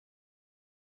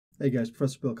Hey guys,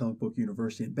 Professor Bill, Comic Book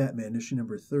University, and Batman issue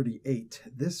number 38.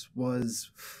 This was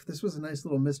a nice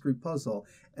little mystery puzzle,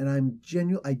 and I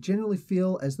genuinely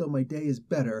feel as though my day is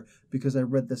better because I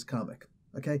read this comic.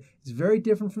 Okay, it's very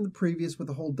different from the previous with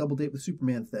the whole double date with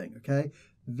Superman thing. Okay,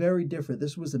 very different.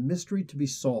 This was a mystery to be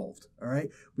solved. All right,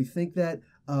 we think that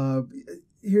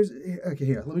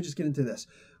here. Let me just get into this.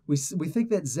 We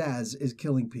think that Zsasz is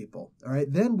killing people, all right?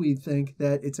 Then we think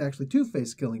that it's actually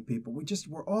Two-Face killing people.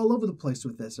 We're all over the place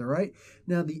with this, all right?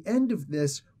 Now, the end of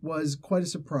this was quite a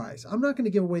surprise. I'm not going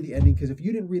to give away the ending because if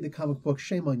you didn't read the comic book,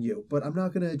 shame on you. But I'm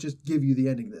not going to just give you the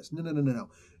ending of this. No.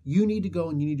 You need to go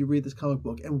and you need to read this comic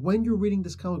book. And when you're reading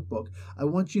this comic book, I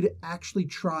want you to actually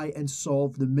try and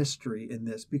solve the mystery in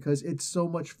this because it's so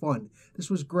much fun. This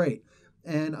was great.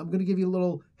 And I'm going to give you a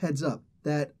little heads up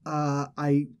that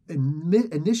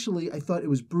initially I thought it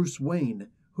was Bruce Wayne,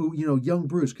 who, young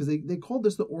Bruce, because they called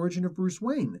this the origin of Bruce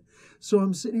Wayne. So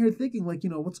I'm sitting here thinking, like,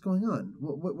 what's going on?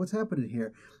 What's happening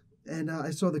here? And I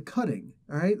saw the cutting,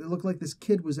 all right? It looked like this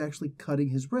kid was actually cutting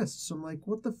his wrists. So I'm like,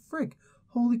 what the frick?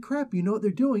 Holy crap, you know what they're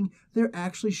doing? They're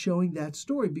actually showing that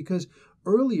story because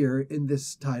earlier in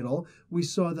this title, we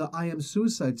saw the I Am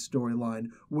Suicide storyline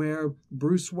where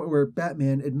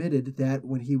Batman admitted that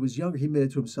when he was younger, he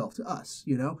admitted to himself, to us,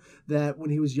 that when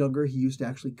he was younger, he used to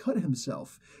actually cut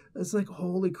himself. It's like,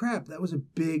 holy crap, that was a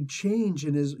big change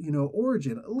in his,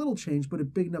 origin. A little change, but a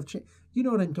big enough change. You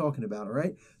know what I'm talking about, all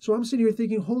right? So I'm sitting here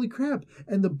thinking, holy crap.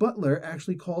 And the butler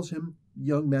actually calls him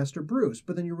young Master Bruce,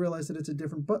 but then you realize that it's a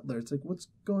different butler. It's like, what's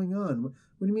going on? What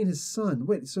do you mean his son?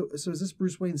 Wait, so is this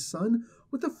Bruce Wayne's son?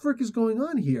 What the frick is going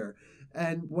on here?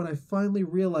 And when I finally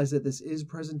realized that this is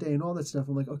present day and all that stuff,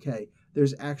 I'm like, okay,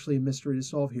 there's actually a mystery to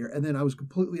solve here. And then I was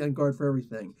completely on guard for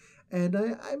everything. And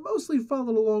I mostly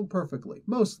followed along perfectly.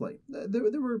 Mostly.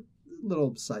 There were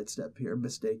little sidestep here,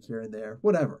 mistake here and there,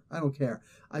 whatever. I don't care.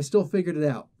 I still figured it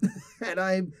out. And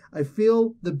I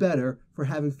feel the better for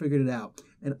having figured it out.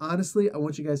 And honestly, I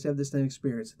want you guys to have this same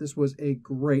experience. This was a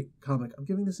great comic. I'm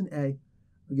giving this an A.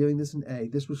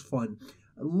 This was fun.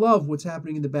 I love what's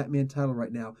happening in the Batman title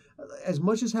right now. As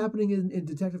much as happening in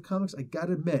Detective Comics, I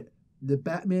gotta admit, the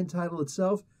Batman title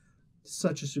itself,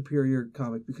 such a superior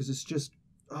comic because it's just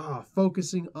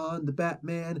focusing on the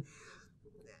Batman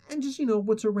and just,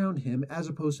 what's around him as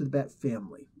opposed to the Bat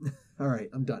family. All right,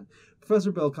 I'm done.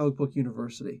 Professor Bell, Comic Book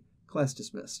University. Class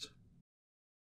dismissed.